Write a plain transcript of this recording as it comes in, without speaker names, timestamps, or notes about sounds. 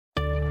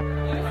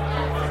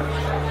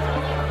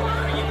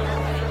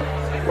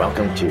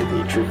Welcome to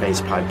the True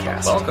Face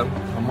Podcast. Welcome.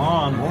 Come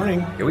on,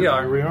 morning. Here we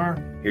are. Here we are.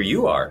 Here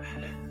you are.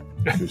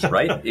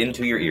 Right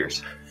into your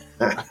ears.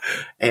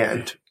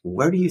 And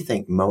where do you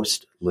think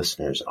most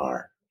listeners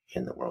are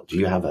in the world? Do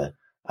you have a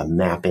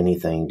map,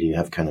 anything? Do you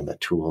have kind of a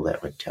tool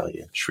that would tell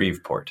you?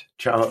 Shreveport.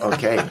 Oh,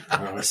 okay.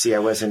 See, I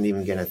wasn't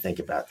even going to think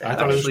about that. I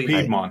thought it was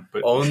Piedmont.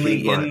 But Only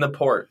Piedmont. in the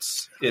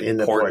ports. In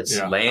the ports.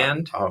 Yeah.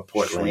 Land.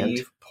 Portland.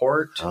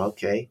 Shreveport.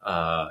 Okay.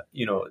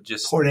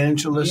 Just Port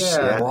Angeles,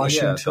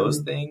 Washington. Yeah,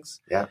 those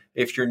things. Yeah.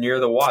 If you're near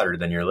the water,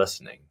 then you're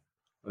listening.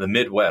 The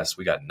Midwest,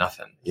 we got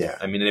nothing. Yeah.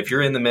 I mean, if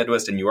you're in the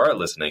Midwest and you are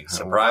listening,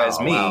 surprise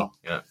me. Wow.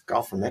 Yeah.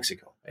 Gulf of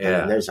Mexico.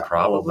 Yeah, there's a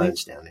whole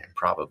bunch down there.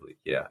 Probably.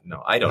 Yeah.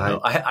 No, I don't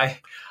know. I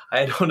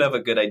don't have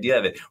a good idea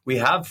of it. We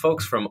have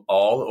folks from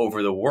all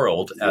over the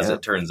world, as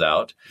it turns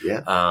out.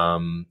 Yeah.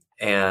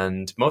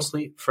 And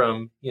mostly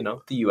from,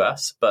 the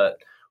US,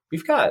 but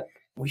we've got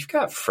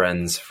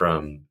friends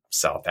from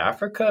South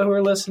Africa who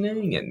are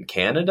listening, and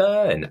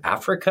Canada and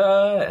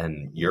Africa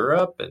and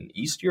Europe and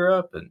East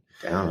Europe and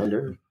down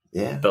under.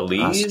 Yeah.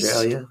 Belize.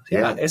 Australia.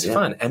 Yeah, it's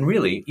fun. And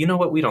really, you know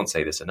what? We don't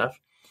say this enough.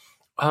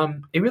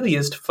 It really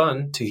is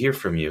fun to hear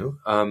from you.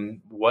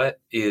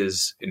 What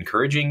is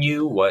encouraging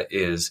you? What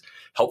is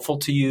helpful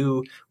to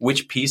you?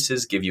 Which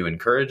pieces give you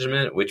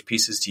encouragement? Which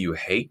pieces do you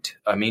hate?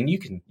 I mean,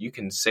 you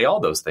can say all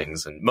those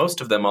things, and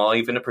most of them I'll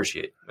even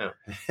appreciate.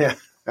 Yeah.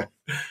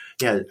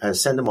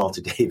 Send them all to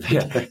David.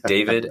 Yeah,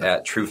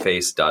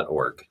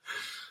 David@trueface.org.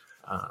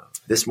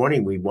 This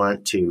morning we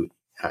want to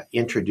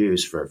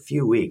introduce for a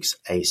few weeks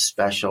a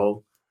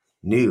special,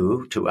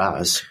 new to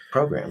us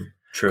program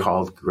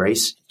called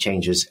Grace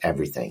Changes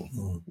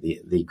Everything.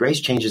 The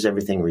Grace Changes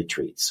Everything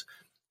retreats.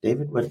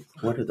 David, what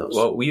are those?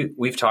 Well,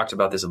 we've talked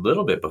about this a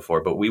little bit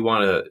before, but we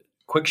want a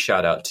quick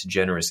shout out to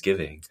Generous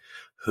Giving,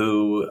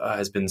 who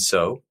has been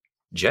so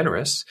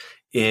generous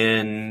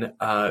in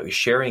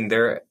sharing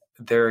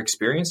their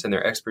experience and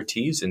their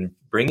expertise in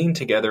bringing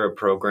together a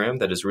program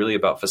that is really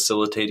about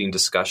facilitating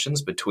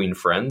discussions between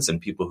friends and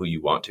people who you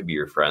want to be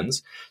your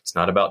friends. It's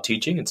not about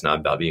teaching. It's not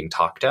about being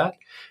talked at.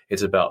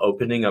 It's about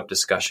opening up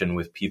discussion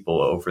with people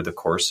over the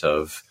course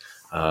of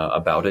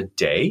about a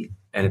day.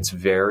 And it's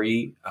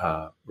very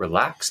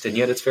relaxed, and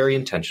yet it's very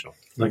intentional.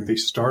 Like they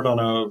start on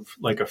a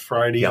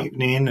Friday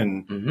evening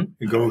and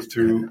go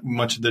through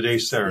much of the day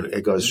Saturday.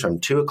 It goes from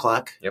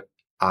 2:00. Yep.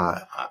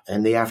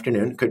 In the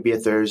afternoon. Could be a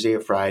Thursday,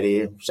 a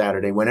Friday,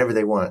 Saturday, whenever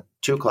they want.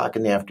 2:00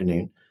 in the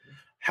afternoon.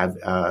 Have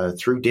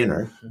through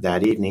dinner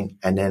that evening,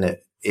 and then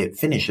it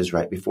finishes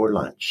right before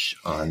lunch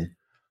on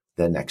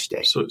the next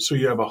day. So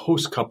you have a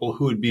host couple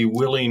who would be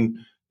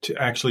willing to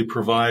actually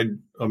provide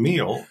a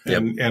meal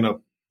and a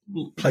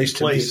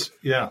place.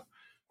 Yeah.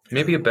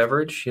 Maybe a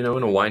beverage, in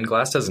a wine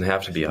glass. Doesn't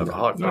have to be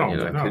alcoholic. No,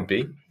 It could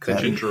be.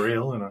 Ginger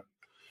ale in a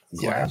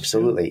glass. Yeah,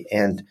 absolutely.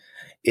 And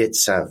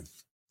it's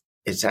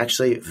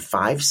actually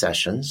 5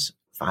 sessions,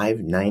 5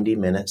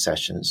 90-minute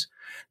sessions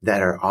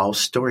that are all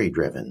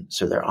story-driven.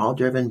 So they're all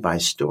driven by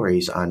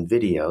stories on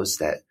videos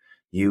that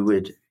you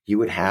would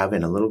have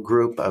in a little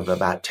group of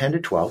about 10 to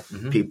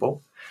 12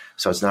 people.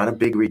 So it's not a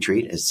big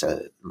retreat. It's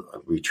a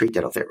retreat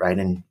that'll fit right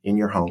in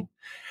your home.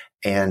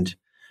 And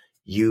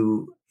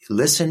you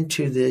listen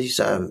to these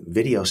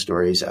video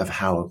stories of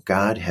how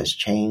God has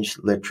changed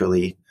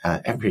literally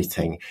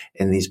everything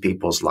in these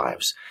people's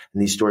lives.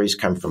 And these stories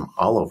come from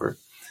all over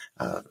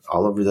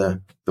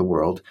the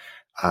world,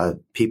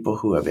 people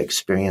who have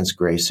experienced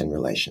grace in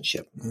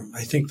relationship.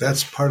 I think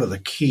that's part of the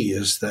key,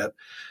 is that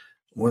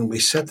when we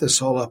set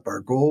this all up, our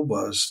goal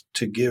was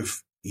to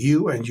give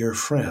you and your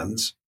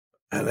friends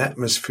an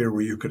atmosphere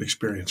where you could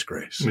experience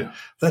grace. Yeah.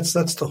 That's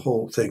the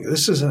whole thing.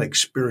 This is an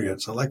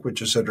experience. I like what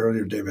you said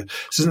earlier, David.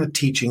 This isn't a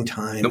teaching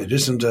time. Nope. It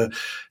isn't a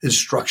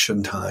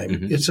instruction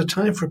time. It's a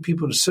time for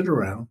people to sit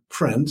around,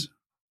 friends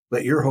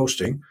that you're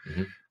hosting,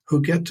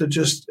 who get to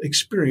just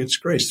experience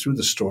grace through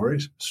the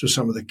stories, through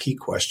some of the key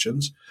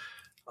questions.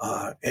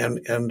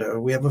 And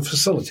we have a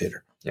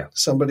facilitator,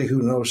 somebody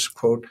who knows,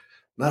 quote,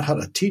 not how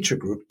to teach a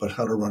group, but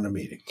how to run a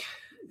meeting.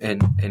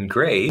 And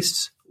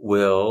grace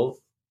will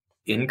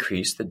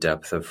increase the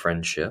depth of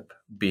friendship,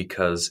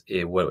 because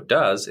what it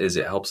does is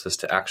it helps us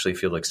to actually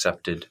feel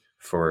accepted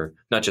for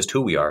not just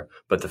who we are,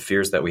 but the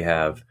fears that we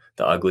have,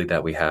 the ugly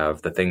that we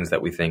have, the things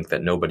that we think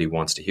that nobody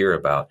wants to hear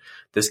about.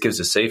 This gives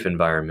a safe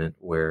environment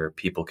where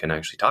people can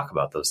actually talk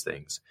about those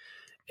things.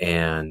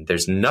 And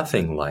there's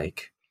nothing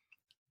like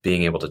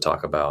being able to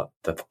talk about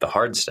the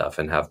hard stuff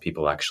and have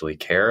people actually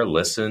care,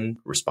 listen,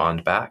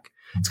 respond back.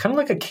 It's kind of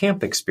like a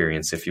camp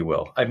experience, if you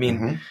will. I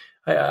mean,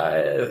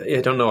 I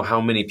don't know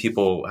how many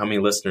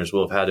listeners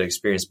will have had to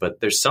experience,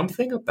 but there's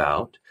something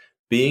about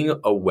being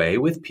away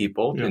with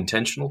people,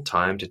 intentional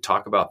time to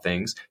talk about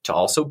things, to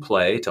also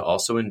play, to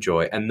also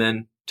enjoy, and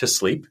then to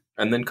sleep,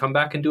 and then come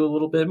back and do a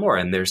little bit more.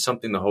 And there's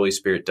something the Holy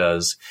Spirit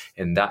does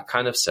in that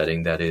kind of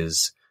setting that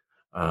is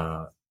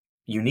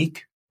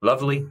unique,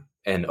 lovely,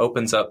 and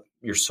opens up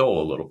your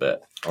soul a little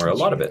bit, or a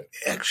lot of it.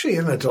 Actually,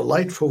 in a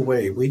delightful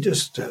way. We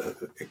just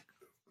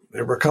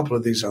there were a couple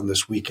of these on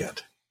this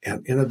weekend.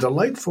 And in a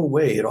delightful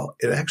way,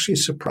 it actually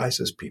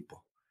surprises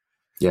people.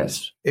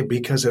 Yes.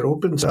 Because it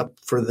opens up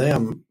for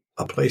them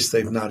a place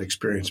they've not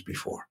experienced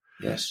before.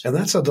 Yes. And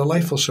that's a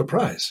delightful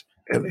surprise.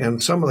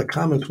 And some of the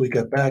comments we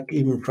got back,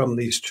 even from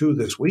these two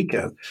this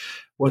weekend,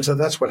 was that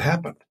that's what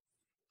happened.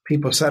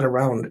 People sat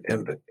around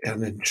and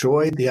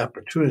enjoyed the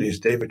opportunities.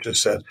 David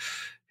just said,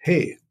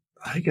 hey,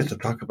 I get to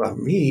talk about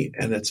me,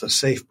 and it's a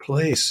safe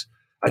place.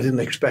 I didn't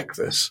expect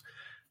this.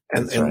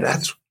 And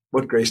that's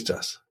what grace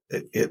does.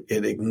 It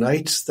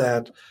ignites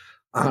that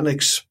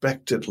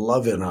unexpected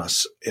love in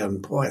us.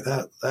 And boy,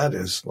 that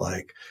is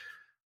like,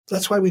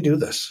 that's why we do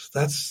this.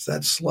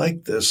 That's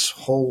like this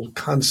whole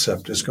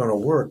concept is going to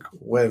work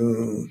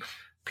when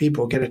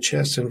people get a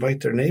chance to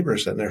invite their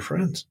neighbors and their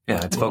friends.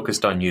 Yeah, it's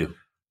focused on you.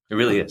 It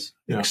really is.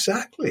 Yeah.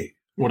 Exactly.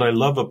 What I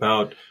love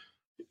about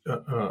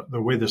the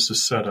way this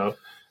is set up,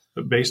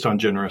 based on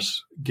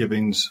generous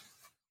givings,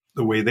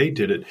 the way they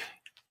did it,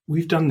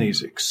 we've done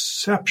these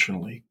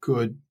exceptionally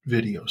good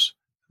videos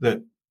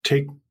that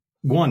take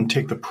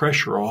the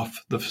pressure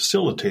off the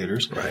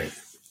facilitators. Right.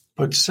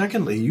 But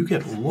secondly, you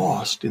get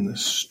lost in the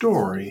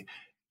story,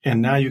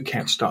 and now you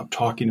can't stop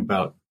talking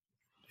about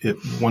it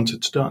once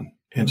it's done.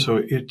 And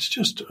so it's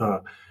just,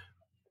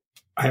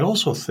 I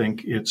also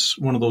think it's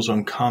one of those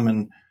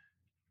uncommon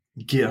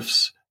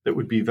gifts that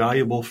would be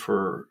valuable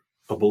for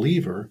a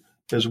believer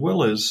as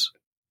well as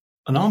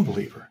a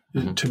non-believer,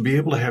 to be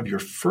able to have your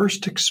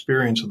first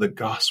experience of the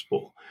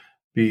gospel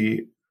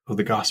be of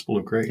the gospel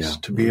of grace,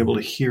 to be able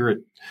to hear it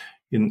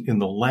in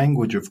the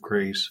language of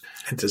grace.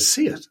 And to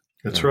see it.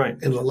 That's right.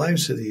 In the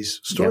lives of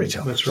these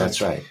storytellers. That's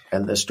right.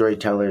 And the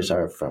storytellers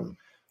are from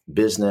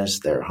business,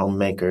 they're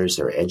homemakers,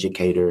 they're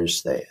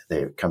educators,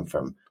 they come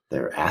from,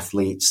 they're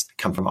athletes,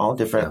 come from all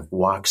different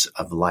walks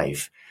of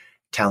life,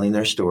 telling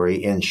their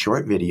story in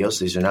short videos.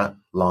 These are not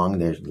long.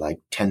 They're like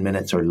 10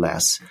 minutes or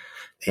less.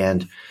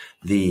 And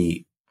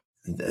the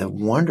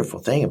wonderful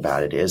thing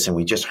about it is, and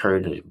we just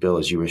heard, Bill,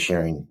 as you were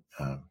sharing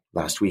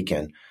last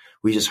weekend,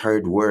 we just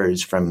heard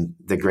words from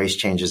the Grace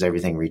Changes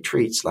Everything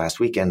retreats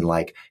last weekend,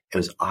 like it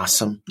was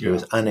awesome. Yeah. It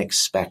was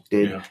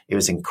unexpected. Yeah. It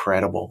was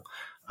incredible.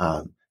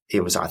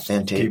 It was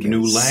authentic. Gave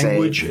new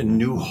language and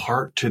new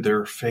heart to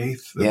their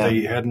faith that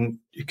they hadn't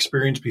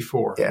experienced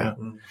before. Yeah.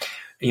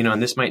 You know,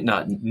 and this might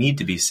not need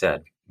to be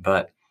said,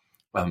 but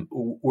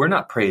we're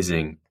not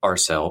praising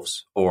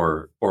ourselves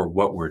or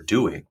what we're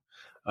doing.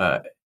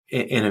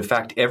 And in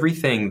fact,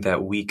 everything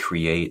that we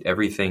create,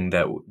 everything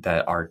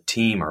that our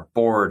team, our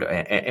board,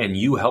 and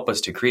you help us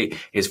to create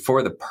is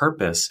for the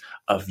purpose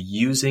of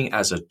using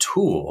as a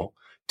tool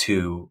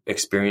to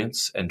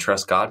experience and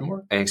trust God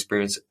more and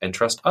experience and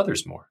trust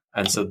others more.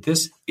 And so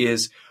this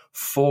is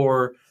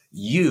for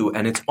you,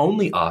 and it's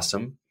only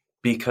awesome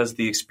because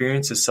the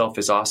experience itself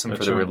is awesome.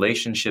 That's for the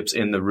relationships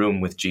in the room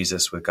with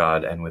Jesus, with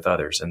God, and with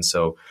others. And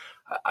so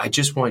I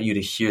just want you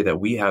to hear that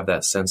we have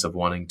that sense of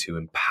wanting to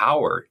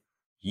empower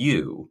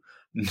you,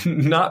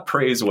 not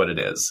praise what it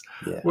is.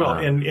 Yeah. Well,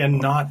 and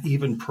not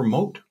even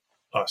promote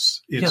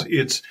us.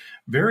 It's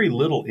very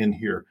little in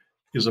here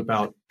is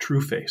about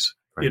True Face.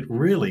 Right. It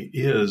really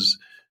is.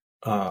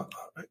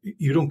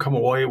 You don't come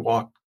away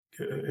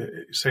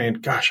saying,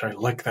 "Gosh, I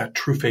like that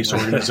True Face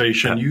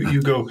organization."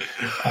 You go,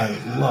 "I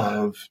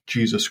love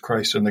Jesus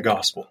Christ and the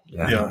gospel."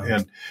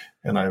 Yeah.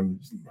 And I'm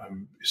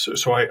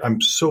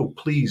so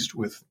pleased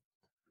with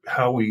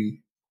how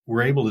we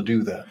were able to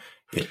do that.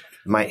 It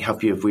might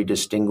help you if we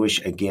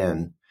distinguish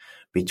again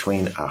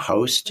between a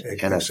host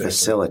and a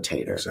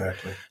facilitator.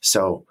 Exactly.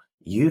 So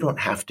you don't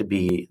have to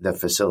be the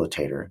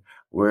facilitator.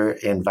 We're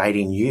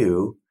inviting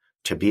you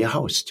to be a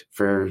host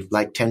for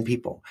like 10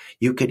 people.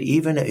 You could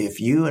even, if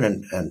you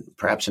and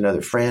perhaps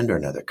another friend or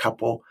another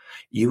couple,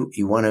 you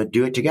want to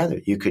do it together.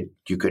 You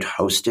could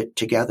host it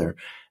together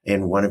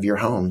in one of your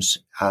homes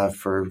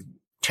for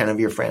 10 of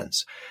your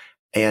friends.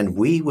 And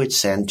we would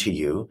send to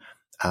you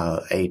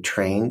a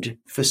trained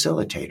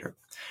facilitator.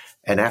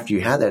 And after you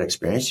had that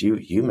experience,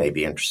 you may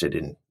be interested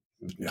in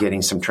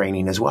getting some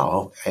training as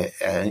well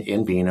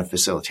in being a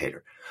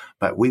facilitator.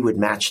 But we would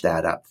match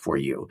that up for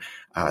you.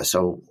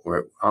 So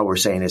all we're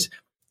saying is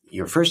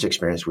your first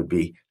experience would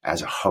be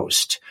as a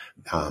host.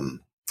 And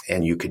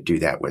you could do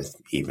that with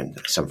even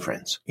some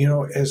friends. You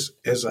know,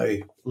 as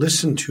I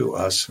listen to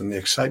us and the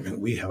excitement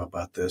we have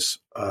about this,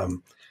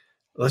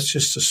 let's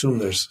just assume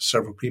there's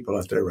several people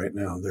out there right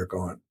now. They're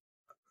going,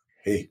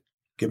 "Hey,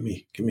 give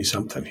me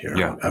something here.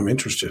 Yeah. I'm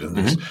interested in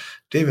this."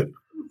 David,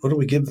 what do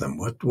we give them?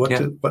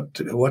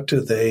 What do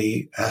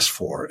they ask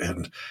for,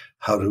 and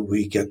how do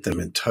we get them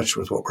in touch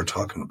with what we're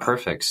talking about?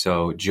 Perfect.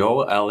 So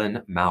Joe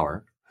Ellen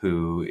Maurer,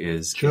 who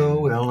is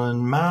Joe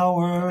Ellen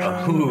Maurer,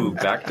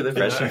 back to the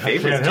Fresh and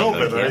Favorites.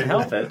 Can't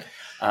help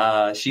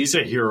it. She's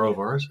a hero of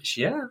ours.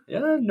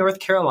 North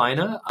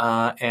Carolina,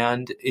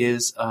 and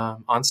is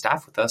on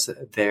staff with us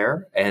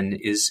there, and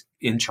is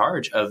in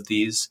charge of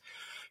these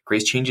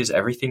Grace Changes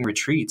Everything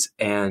retreats,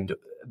 and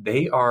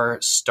they are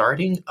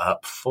starting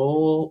up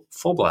full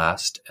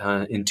blast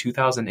in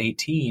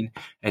 2018,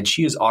 and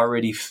she is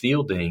already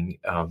fielding.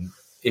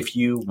 If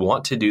you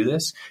want to do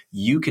this,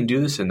 you can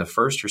do this in the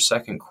first or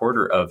second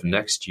quarter of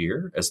next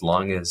year, as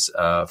long as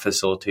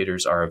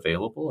facilitators are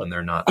available and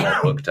they're not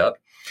all booked up.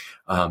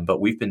 But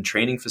we've been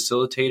training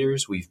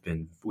facilitators. We've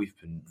been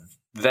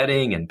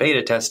vetting and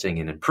beta testing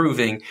and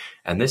improving,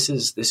 and this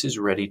is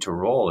ready to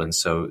roll. And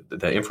so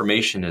the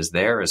information is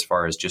there as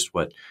far as just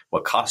what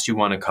costs you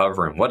want to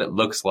cover and what it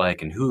looks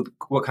like and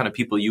what kind of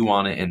people you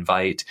want to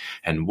invite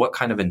and what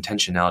kind of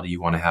intentionality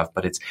you want to have.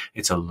 But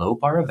it's a low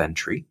bar of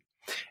entry,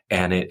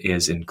 and it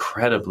is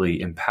incredibly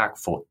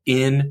impactful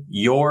in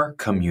your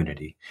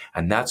community.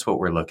 And that's what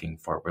we're looking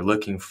for. We're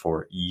looking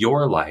for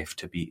your life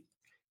to be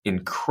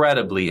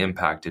incredibly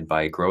impacted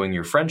by growing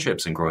your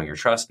friendships and growing your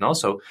trust, and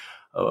also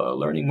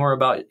learning more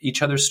about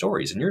each other's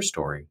stories and your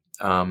story.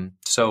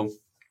 So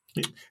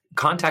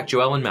contact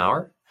Joellen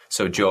Maurer.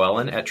 So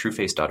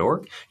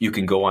joellen@trueface.org. You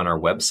can go on our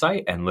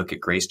website and look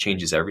at Grace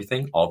Changes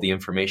Everything. All the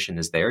information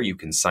is there. You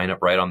can sign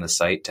up right on the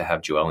site to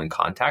have Joellen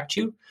contact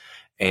you.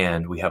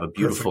 And we have a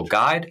beautiful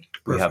guide.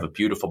 We have a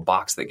beautiful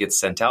box that gets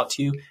sent out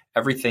to you.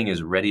 Everything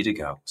is ready to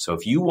go. So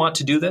if you want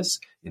to do this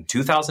in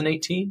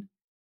 2018,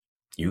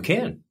 you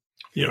can.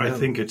 Yeah, I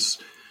think it's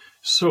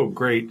so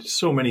great.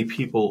 So many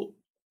people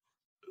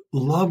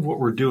love what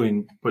we're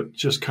doing, but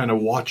just kind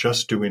of watch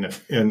us doing it.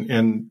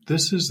 And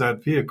this is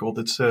that vehicle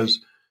that says,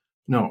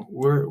 no,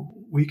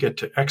 we get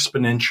to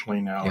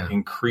exponentially now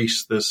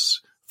increase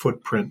this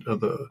footprint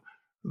of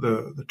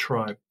the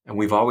tribe. And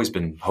we've always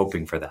been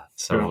hoping for that.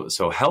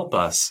 So help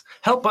us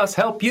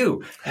help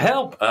you,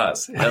 help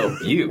us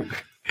help you.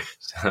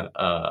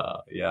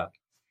 Yeah.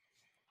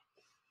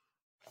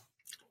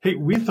 Hey,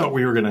 we thought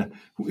we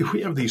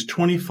have these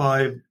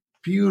 25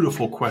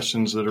 beautiful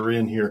questions that are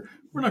in here.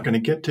 We're not going to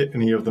get to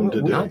any of them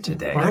today. Not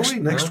today.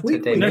 Next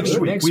week.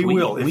 We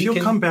will. If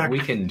you'll come back. We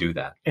can do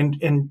that.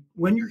 And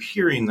when you're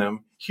hearing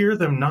them, hear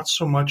them not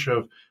so much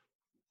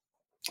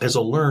as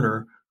a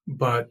learner,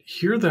 but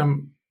hear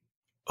them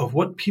of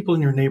what people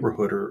in your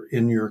neighborhood or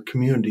in your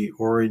community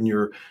or in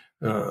your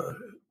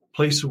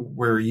place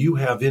where you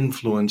have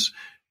influence.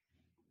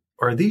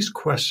 Are these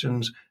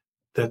questions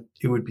that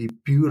it would be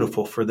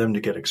beautiful for them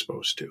to get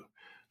exposed to?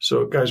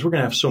 So, guys, we're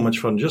going to have so much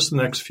fun just the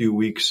next few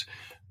weeks.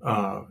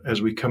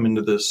 As we come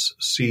into this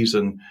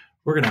season,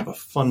 we're going to have a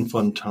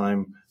fun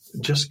time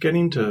just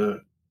getting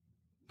to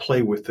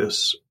play with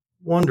this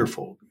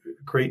wonderful,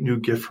 great new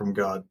gift from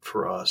God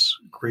for us.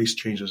 Grace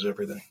changes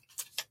everything.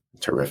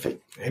 Terrific.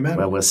 Amen.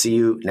 Well, we'll see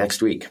you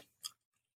next week.